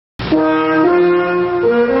To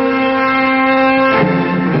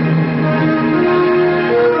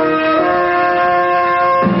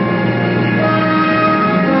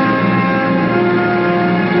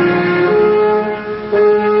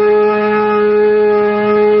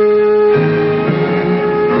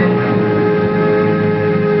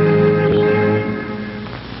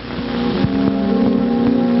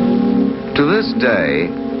this day,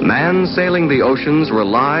 man sailing the oceans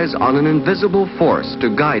relies on an invisible force to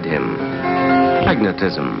guide him: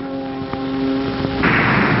 magnetism.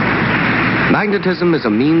 Magnetism is a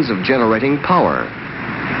means of generating power.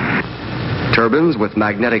 Turbines with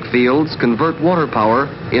magnetic fields convert water power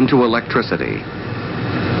into electricity.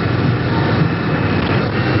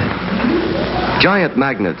 Giant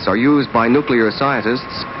magnets are used by nuclear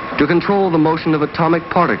scientists to control the motion of atomic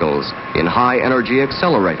particles in high-energy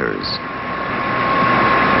accelerators.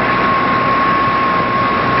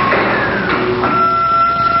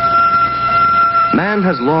 Man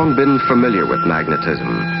has long been familiar with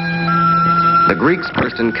magnetism. The Greeks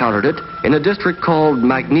first encountered it in a district called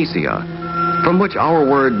Magnesia, from which our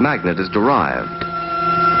word magnet is derived.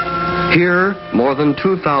 Here, more than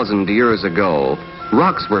 2,000 years ago,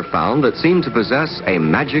 rocks were found that seemed to possess a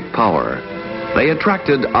magic power. They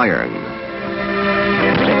attracted iron.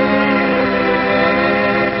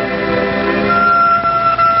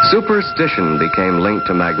 Superstition became linked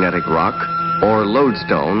to magnetic rock, or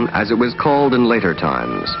lodestone, as it was called in later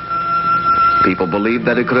times. People believed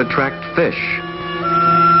that it could attract fish.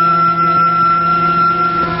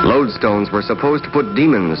 Lodestones were supposed to put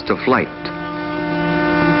demons to flight.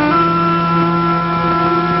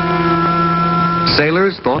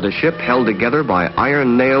 Sailors thought a ship held together by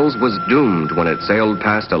iron nails was doomed when it sailed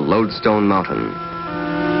past a lodestone mountain.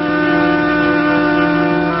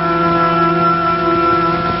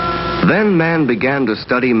 Then man began to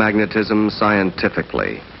study magnetism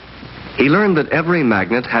scientifically. He learned that every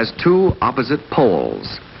magnet has two opposite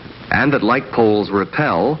poles, and that like poles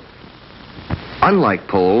repel, unlike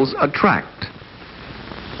poles attract.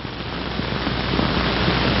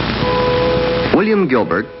 William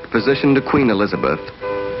Gilbert, physician to Queen Elizabeth,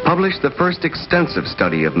 published the first extensive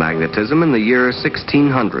study of magnetism in the year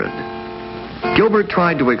 1600. Gilbert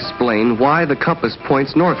tried to explain why the compass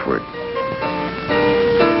points northward.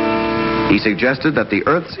 He suggested that the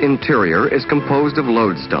Earth's interior is composed of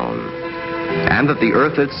lodestone, and that the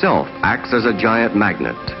Earth itself acts as a giant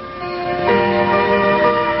magnet.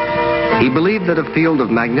 He believed that a field of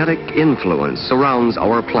magnetic influence surrounds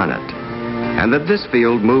our planet, and that this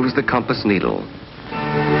field moves the compass needle.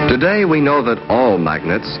 Today we know that all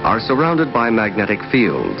magnets are surrounded by magnetic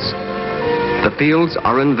fields. The fields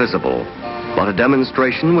are invisible, but a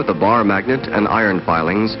demonstration with a bar magnet and iron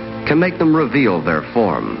filings can make them reveal their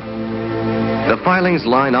form. The filings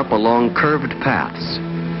line up along curved paths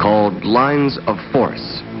called lines of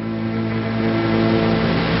force.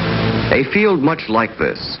 A field much like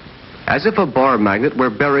this, as if a bar magnet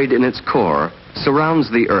were buried in its core, surrounds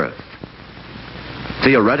the Earth.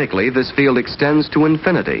 Theoretically, this field extends to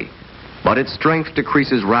infinity, but its strength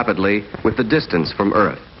decreases rapidly with the distance from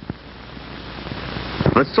Earth.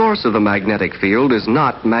 The source of the magnetic field is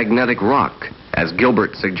not magnetic rock, as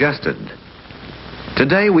Gilbert suggested.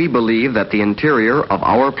 Today we believe that the interior of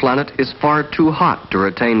our planet is far too hot to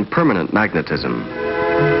retain permanent magnetism.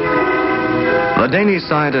 The Danish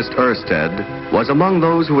scientist Ørsted was among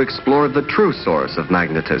those who explored the true source of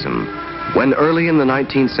magnetism, when early in the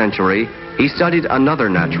 19th century he studied another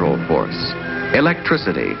natural force,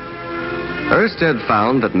 electricity. Ørsted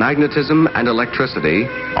found that magnetism and electricity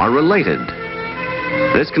are related.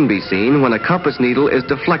 This can be seen when a compass needle is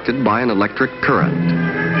deflected by an electric current.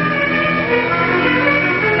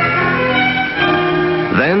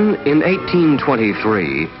 Then, in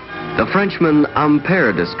 1823, the Frenchman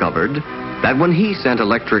Ampère discovered that when he sent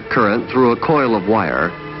electric current through a coil of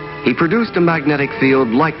wire, he produced a magnetic field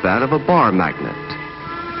like that of a bar magnet.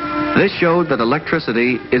 This showed that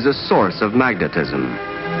electricity is a source of magnetism.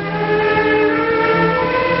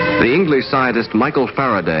 The English scientist Michael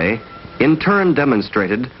Faraday in turn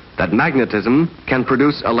demonstrated that magnetism can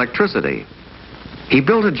produce electricity. He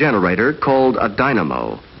built a generator called a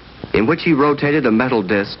dynamo, in which he rotated a metal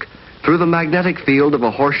disc through the magnetic field of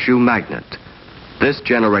a horseshoe magnet. This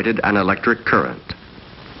generated an electric current.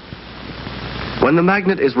 When the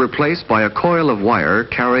magnet is replaced by a coil of wire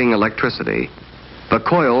carrying electricity, the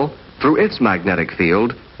coil, through its magnetic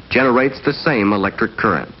field, generates the same electric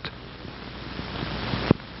current.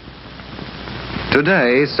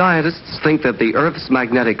 Today, scientists think that the Earth's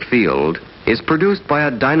magnetic field is produced by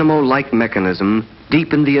a dynamo-like mechanism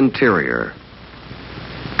deep in the interior.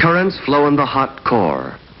 Currents flow in the hot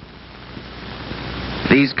core.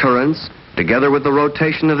 These currents, together with the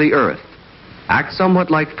rotation of the Earth, act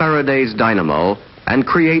somewhat like Faraday's dynamo and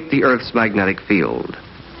create the Earth's magnetic field.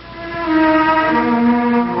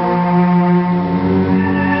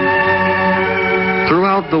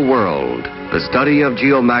 Throughout the world, the study of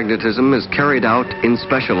geomagnetism is carried out in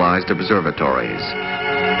specialized observatories.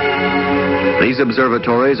 These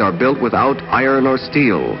observatories are built without iron or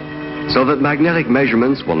steel, so that magnetic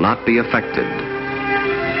measurements will not be affected.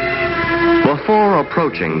 Before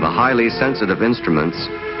approaching the highly sensitive instruments,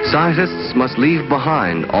 scientists must leave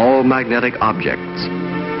behind all magnetic objects.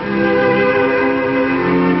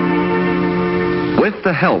 With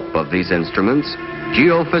the help of these instruments,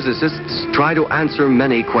 geophysicists try to answer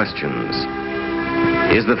many questions.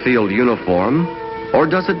 Is the field uniform, or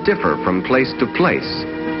does it differ from place to place?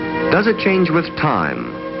 Does it change with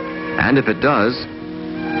time? And if it does,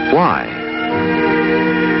 why?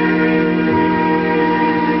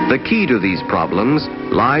 The key to these problems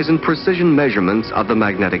lies in precision measurements of the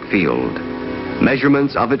magnetic field,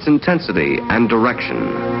 measurements of its intensity and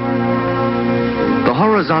direction. The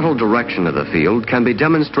horizontal direction of the field can be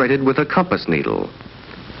demonstrated with a compass needle.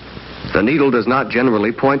 The needle does not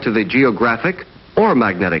generally point to the geographic or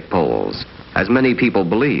magnetic poles, as many people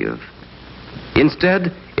believe.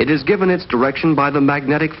 Instead, it is given its direction by the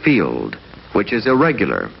magnetic field, which is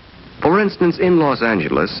irregular. For instance, in Los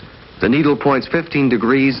Angeles, the needle points 15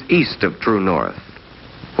 degrees east of true north,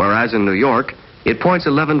 whereas in New York, it points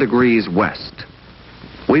 11 degrees west.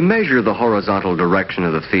 We measure the horizontal direction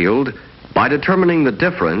of the field by determining the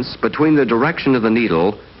difference between the direction of the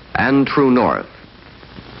needle and true north.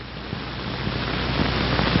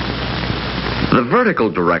 The vertical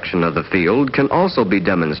direction of the field can also be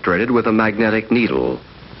demonstrated with a magnetic needle.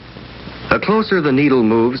 The closer the needle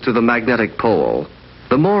moves to the magnetic pole,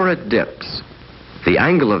 the more it dips. The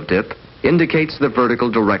angle of dip indicates the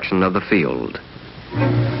vertical direction of the field.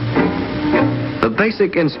 The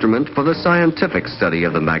basic instrument for the scientific study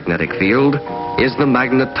of the magnetic field is the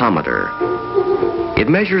magnetometer. It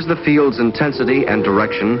measures the field's intensity and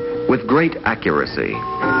direction with great accuracy.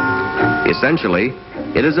 Essentially,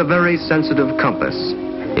 it is a very sensitive compass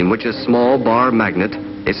in which a small bar magnet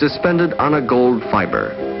is suspended on a gold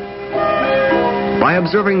fiber. By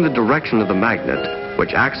observing the direction of the magnet,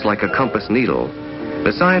 which acts like a compass needle,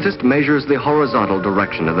 the scientist measures the horizontal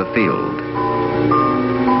direction of the field.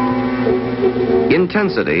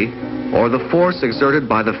 Intensity, or the force exerted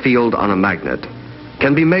by the field on a magnet,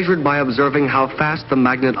 can be measured by observing how fast the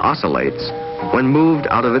magnet oscillates when moved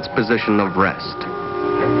out of its position of rest.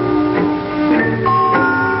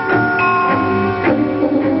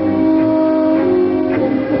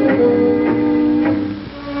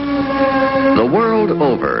 The world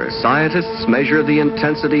over, scientists measure the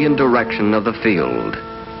intensity and direction of the field.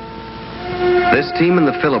 This team in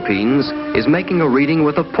the Philippines is making a reading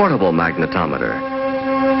with a portable magnetometer.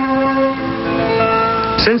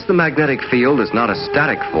 Since the magnetic field is not a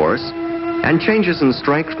static force and changes in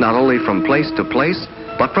strength not only from place to place,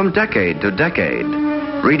 but from decade to decade,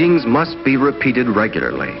 readings must be repeated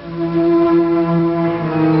regularly.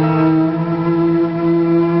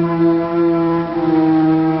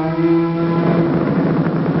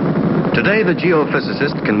 Today, the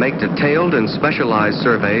geophysicist can make detailed and specialized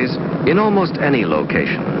surveys in almost any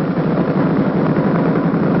location.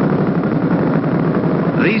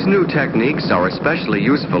 These new techniques are especially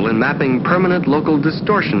useful in mapping permanent local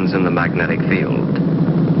distortions in the magnetic field.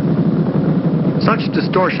 Such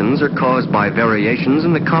distortions are caused by variations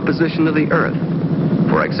in the composition of the Earth,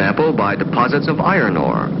 for example, by deposits of iron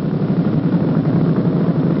ore.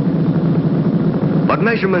 But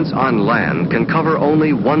measurements on land can cover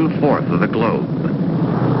only 1/4 of the globe.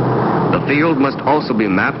 The field must also be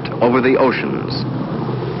mapped over the oceans.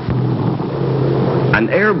 An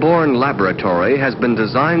airborne laboratory has been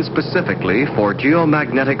designed specifically for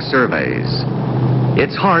geomagnetic surveys.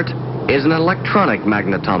 Its heart is an electronic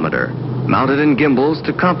magnetometer mounted in gimbals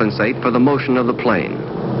to compensate for the motion of the plane.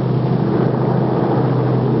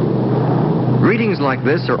 Readings like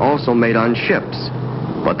this are also made on ships,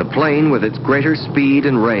 but the plane, with its greater speed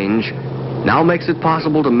and range, now makes it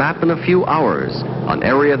possible to map in a few hours an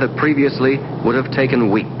area that previously would have taken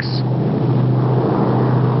weeks.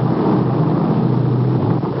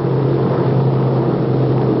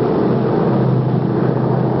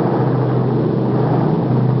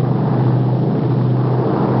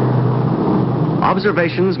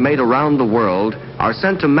 Observations made around the world are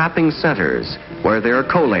sent to mapping centers where they are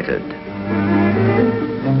collated.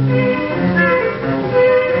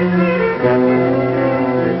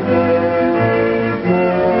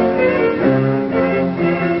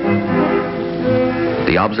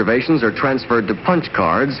 The observations are transferred to punch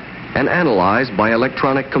cards and analyzed by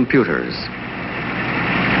electronic computers.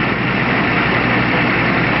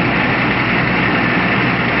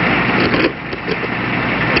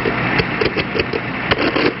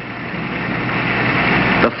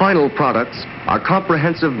 The final products are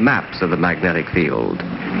comprehensive maps of the magnetic field.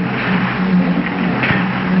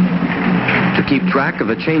 To keep track of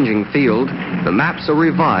the changing field, the maps are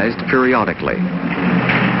revised periodically.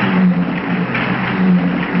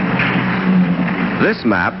 This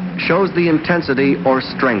map shows the intensity or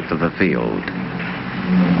strength of the field.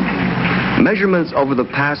 Measurements over the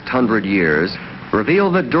past 100 years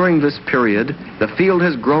reveal that during this period, the field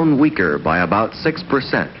has grown weaker by about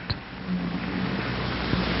 6%.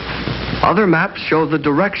 Other maps show the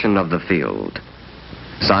direction of the field.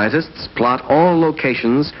 Scientists plot all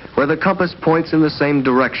locations where the compass points in the same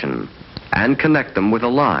direction and connect them with a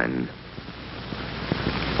line.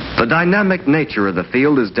 The dynamic nature of the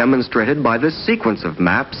field is demonstrated by this sequence of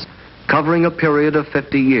maps covering a period of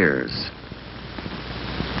 50 years.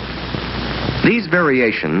 These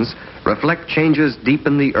variations reflect changes deep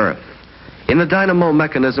in the Earth, in the dynamo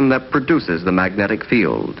mechanism that produces the magnetic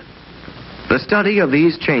field. The study of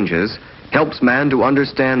these changes helps man to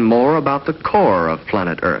understand more about the core of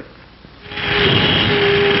planet Earth.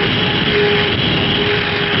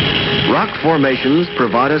 Rock formations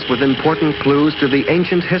provide us with important clues to the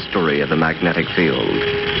ancient history of the magnetic field.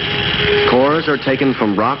 Cores are taken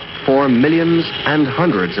from rock formed millions and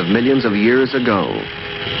hundreds of millions of years ago.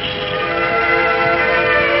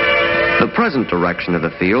 The present direction of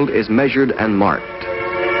the field is measured and marked.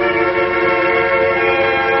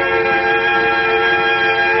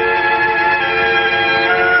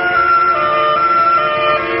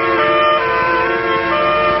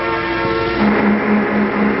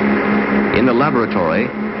 In the laboratory,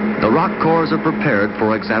 the rock cores are prepared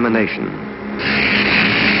for examination.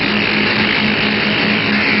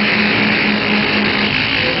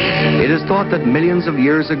 It is thought that millions of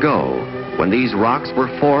years ago, when these rocks were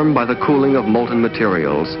formed by the cooling of molten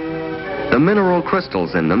materials, the mineral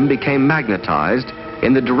crystals in them became magnetized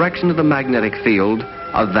in the direction of the magnetic field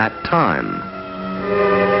of that time.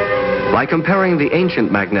 By comparing the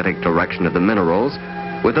ancient magnetic direction of the minerals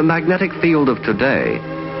with the magnetic field of today,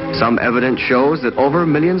 some evidence shows that over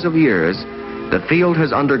millions of years, the field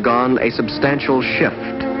has undergone a substantial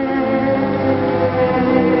shift.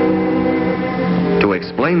 To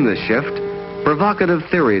explain this shift, provocative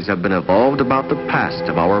theories have been evolved about the past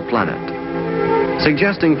of our planet,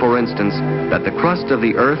 suggesting, for instance, that the crust of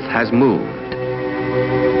the Earth has moved.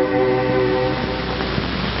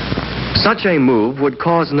 Such a move would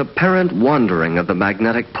cause an apparent wandering of the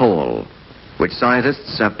magnetic pole, which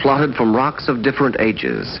scientists have plotted from rocks of different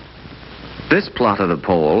ages. This plot of the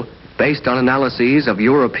pole, based on analyses of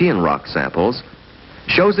European rock samples,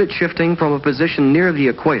 shows it shifting from a position near the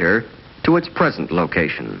equator to its present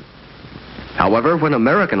location. However, when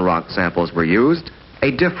American rock samples were used,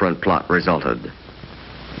 a different plot resulted.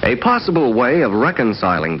 A possible way of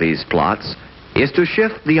reconciling these plots is to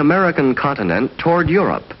shift the American continent toward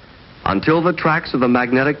Europe until the tracks of the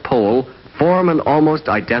magnetic pole form an almost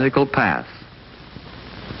identical path.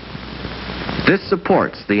 This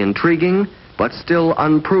supports the intriguing but still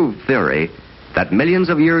unproved theory that millions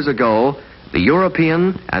of years ago, the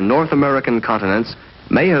European and North American continents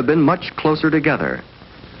may have been much closer together.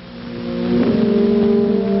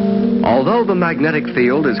 Although the magnetic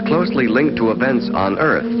field is closely linked to events on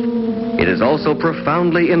Earth, it is also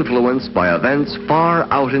profoundly influenced by events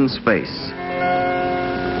far out in space.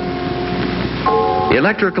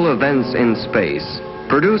 Electrical events in space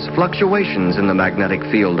produce fluctuations in the magnetic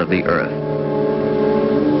field of the Earth.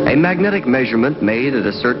 A magnetic measurement made at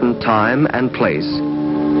a certain time and place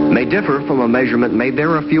may differ from a measurement made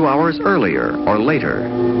there a few hours earlier or later.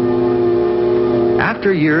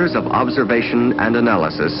 After years of observation and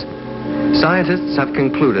analysis, scientists have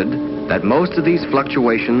concluded that most of these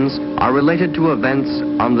fluctuations are related to events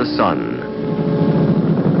on the Sun.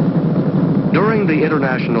 During the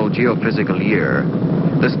International Geophysical Year,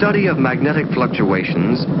 the study of magnetic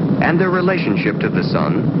fluctuations and their relationship to the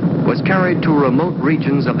Sun was carried to remote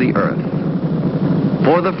regions of the Earth.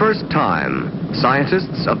 For the first time,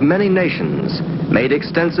 scientists of many nations made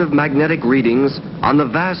extensive magnetic readings on the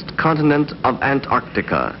vast continent of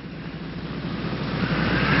Antarctica.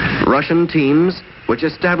 Russian teams, which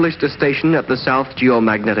established a station at the South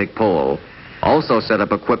Geomagnetic Pole, also set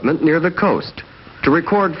up equipment near the coast to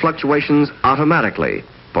record fluctuations automatically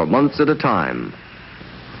for months at a time.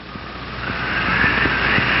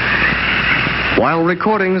 While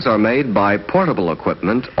recordings are made by portable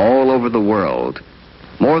equipment all over the world,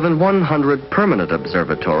 more than 100 permanent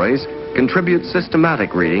observatories contribute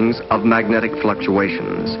systematic readings of magnetic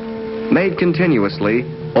fluctuations, made continuously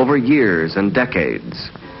over years and decades.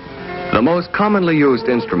 The most commonly used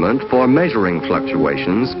instrument for measuring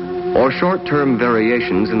fluctuations or short-term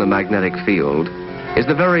variations in the magnetic field is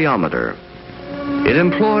the variometer. It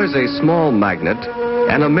employs a small magnet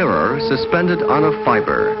and a mirror suspended on a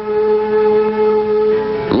fiber.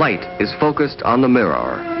 Light is focused on the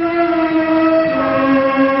mirror.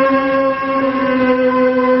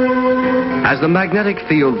 As the magnetic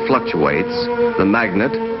field fluctuates, the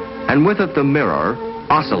magnet, and with it the mirror,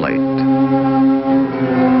 oscillate.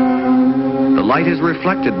 The light is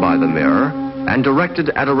reflected by the mirror and directed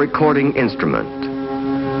at a recording instrument.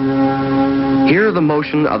 Here the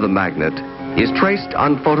motion of the magnet is traced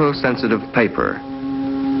on photosensitive paper.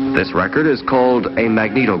 This record is called a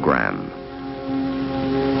magnetogram.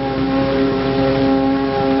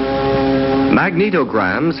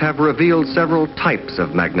 Magnetograms have revealed several types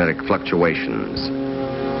of magnetic fluctuations.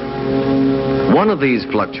 One of these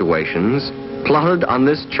fluctuations, plotted on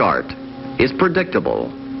this chart, is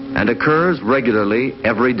predictable and occurs regularly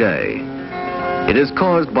every day. It is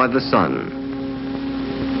caused by the sun.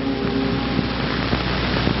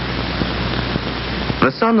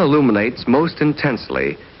 The sun illuminates most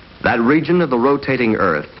intensely that region of the rotating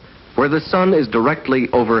Earth where the sun is directly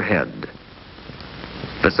overhead.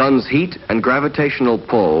 The sun's heat and gravitational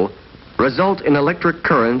pull result in electric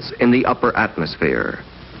currents in the upper atmosphere.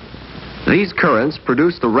 These currents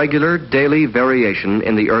produce the regular daily variation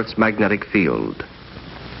in the Earth's magnetic field.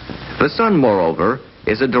 The sun, moreover,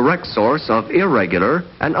 is a direct source of irregular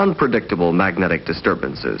and unpredictable magnetic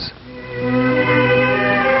disturbances.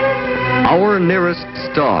 Our nearest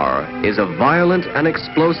star is a violent and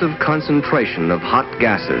explosive concentration of hot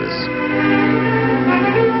gases.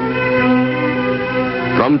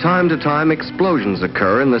 From time to time, explosions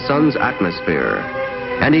occur in the sun's atmosphere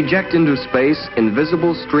and eject into space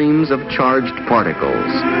invisible streams of charged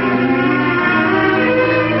particles.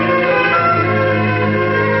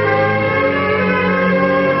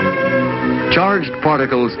 Charged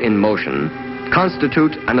particles in motion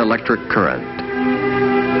constitute an electric current.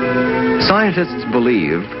 Scientists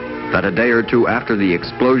believe that a day or two after the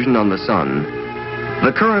explosion on the sun,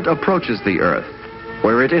 the current approaches the Earth,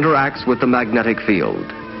 where it interacts with the magnetic field.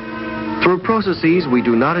 Through processes we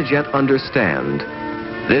do not as yet understand,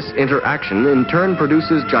 this interaction in turn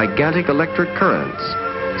produces gigantic electric currents,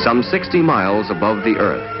 some 60 miles above the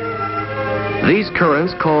Earth. These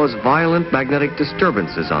currents cause violent magnetic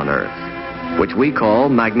disturbances on Earth, which we call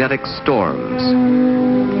magnetic storms.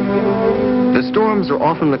 The storms are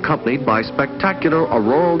often accompanied by spectacular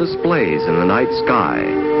auroral displays in the night sky,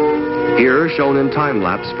 here shown in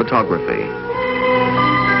time-lapse photography.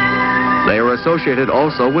 They are associated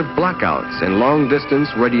also with blackouts in long-distance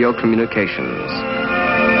radio communications.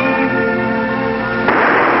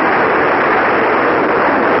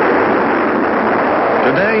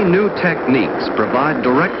 Today, new techniques provide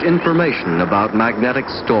direct information about magnetic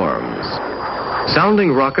storms.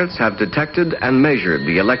 Sounding rockets have detected and measured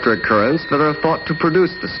the electric currents that are thought to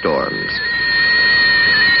produce the storms.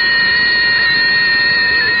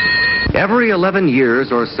 Every 11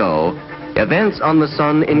 years or so, events on the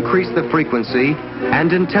sun increase the frequency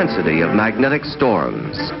and intensity of magnetic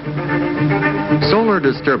storms. Solar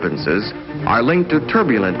disturbances are linked to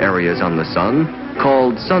turbulent areas on the sun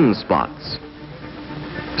called sunspots.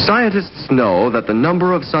 Scientists know that the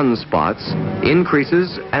number of sunspots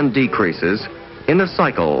increases and decreases in a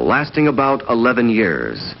cycle lasting about 11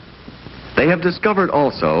 years. They have discovered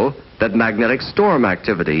also that magnetic storm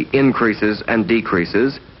activity increases and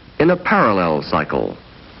decreases in a parallel cycle.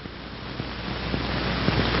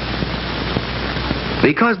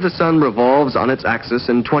 Because the sun revolves on its axis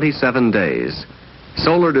in 27 days,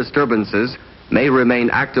 solar disturbances may remain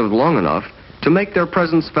active long enough to make their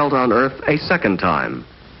presence felt on Earth a second time,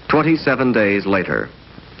 27 days later.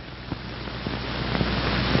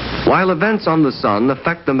 While events on the sun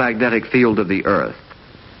affect the magnetic field of the Earth,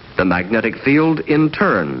 the magnetic field, in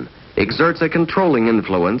turn, exerts a controlling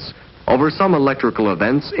influence over some electrical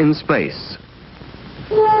events in space.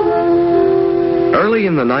 Early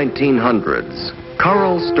in the 1900s,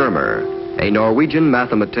 Karl Sturmer, a Norwegian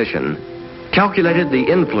mathematician, calculated the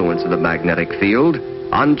influence of the magnetic field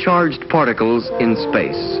on charged particles in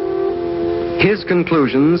space. His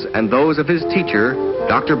conclusions and those of his teacher,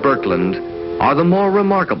 Dr. Birkeland, are the more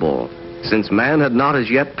remarkable, since man had not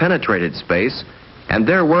as yet penetrated space, and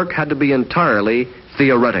their work had to be entirely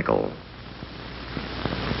theoretical.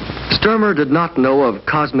 Sturmer did not know of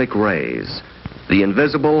cosmic rays, the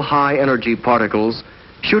invisible high-energy particles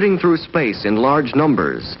shooting through space in large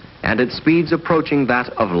numbers and at speeds approaching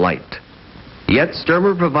that of light. Yet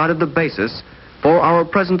Sturmer provided the basis for our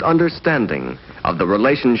present understanding of the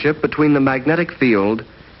relationship between the magnetic field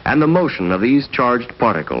and the motion of these charged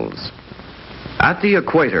particles. At the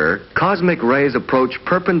equator, cosmic rays approach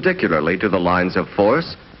perpendicularly to the lines of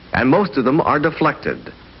force, and most of them are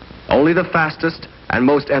deflected. Only the fastest and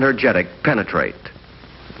most energetic penetrate.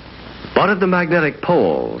 But at the magnetic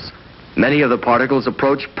poles, many of the particles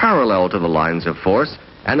approach parallel to the lines of force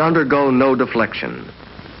and undergo no deflection.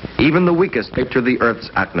 Even the weakest enter the Earth's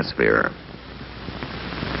atmosphere.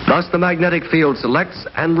 Thus, the magnetic field selects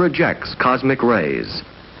and rejects cosmic rays,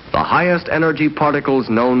 the highest energy particles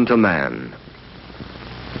known to man.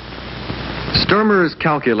 Sturmer's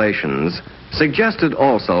calculations suggested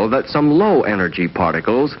also that some low-energy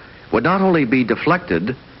particles would not only be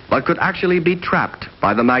deflected, but could actually be trapped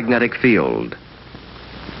by the magnetic field.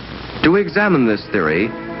 To examine this theory,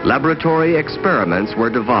 laboratory experiments were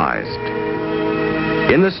devised.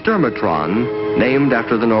 In the Sturmatron, named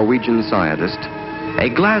after the Norwegian scientist, a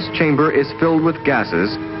glass chamber is filled with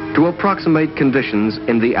gases to approximate conditions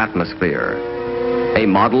in the atmosphere. A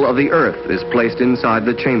model of the Earth is placed inside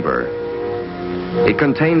the chamber. It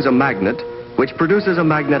contains a magnet which produces a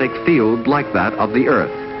magnetic field like that of the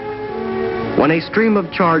Earth. When a stream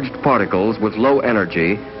of charged particles with low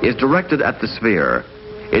energy is directed at the sphere,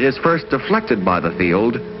 it is first deflected by the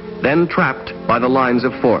field, then trapped by the lines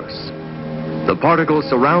of force. The particles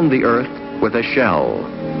surround the Earth with a shell.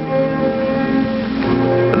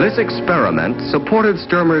 This experiment supported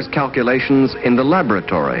Sturmer's calculations in the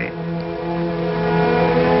laboratory.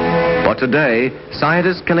 But today,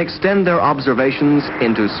 scientists can extend their observations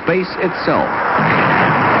into space itself.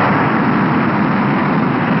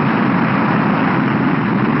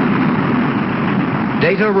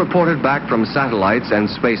 Data reported back from satellites and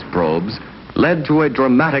space probes led to a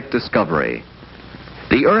dramatic discovery.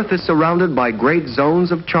 The Earth is surrounded by great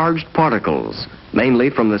zones of charged particles, mainly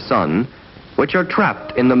from the sun, which are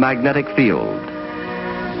trapped in the magnetic field.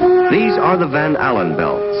 These are the Van Allen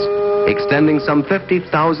belts, extending some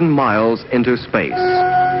 50,000 miles into space.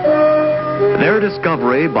 Their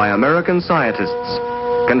discovery by American scientists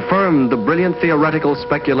confirmed the brilliant theoretical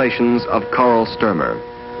speculations of Carl Sturmer.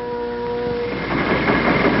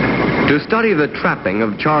 To study the trapping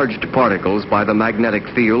of charged particles by the magnetic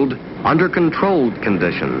field under controlled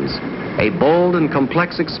conditions, a bold and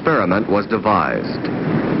complex experiment was devised.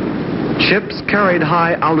 Ships carried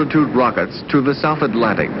high-altitude rockets to the South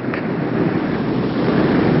Atlantic.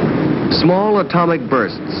 Small atomic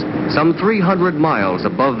bursts, some 300 miles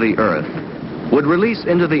above the Earth, would release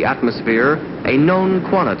into the atmosphere a known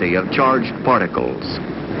quantity of charged particles.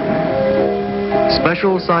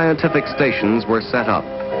 Special scientific stations were set up.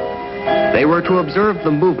 They were to observe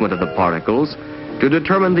the movement of the particles to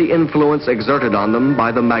determine the influence exerted on them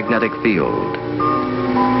by the magnetic field.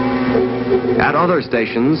 At other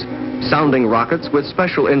stations, sounding rockets with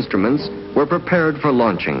special instruments were prepared for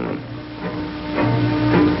launching.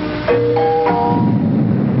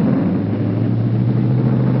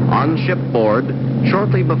 On shipboard,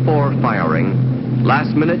 shortly before firing,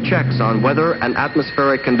 last-minute checks on weather and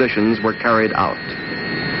atmospheric conditions were carried out.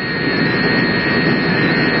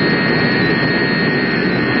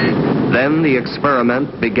 Then the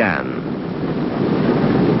experiment began.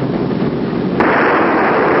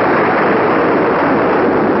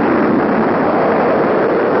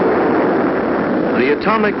 The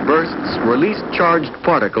atomic bursts released charged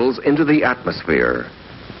particles into the atmosphere.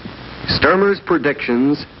 Sturmer's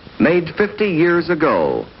predictions, made 50 years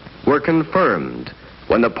ago, were confirmed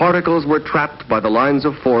when the particles were trapped by the lines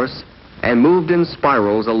of force and moved in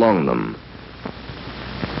spirals along them.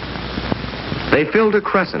 They filled a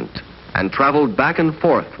crescent and traveled back and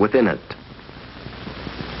forth within it.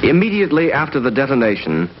 Immediately after the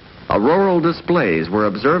detonation, auroral displays were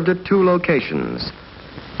observed at 2 locations,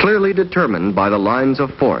 clearly determined by the lines of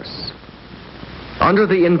force. Under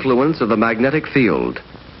the influence of the magnetic field,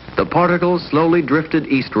 the particles slowly drifted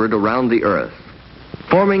eastward around the Earth,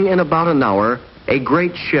 forming in about an hour a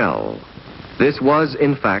great shell. This was,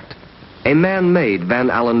 in fact, a man-made Van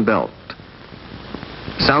Allen belt.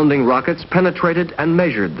 Sounding rockets penetrated and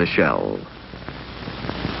measured the shell.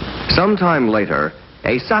 Sometime later,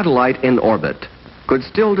 a satellite in orbit could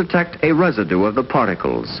still detect a residue of the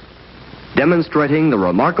particles, demonstrating the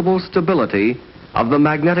remarkable stability of the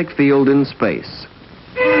magnetic field in space.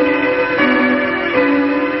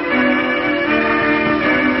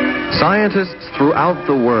 Scientists throughout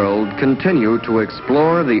the world continue to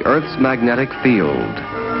explore the Earth's magnetic field.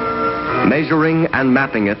 Measuring and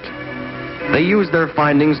mapping it, they use their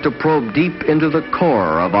findings to probe deep into the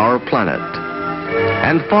core of our planet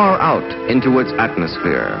and far out into its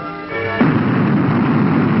atmosphere.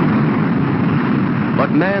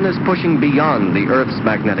 But man is pushing beyond the Earth's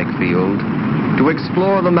magnetic field to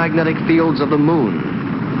explore the magnetic fields of the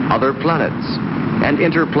moon, other planets, and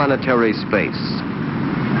interplanetary space.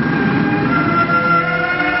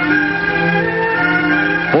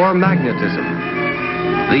 For magnetism,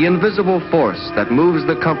 the invisible force that moves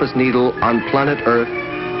the compass needle on planet Earth,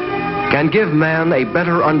 can give man a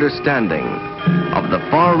better understanding of the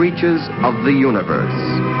far reaches of the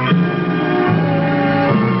universe.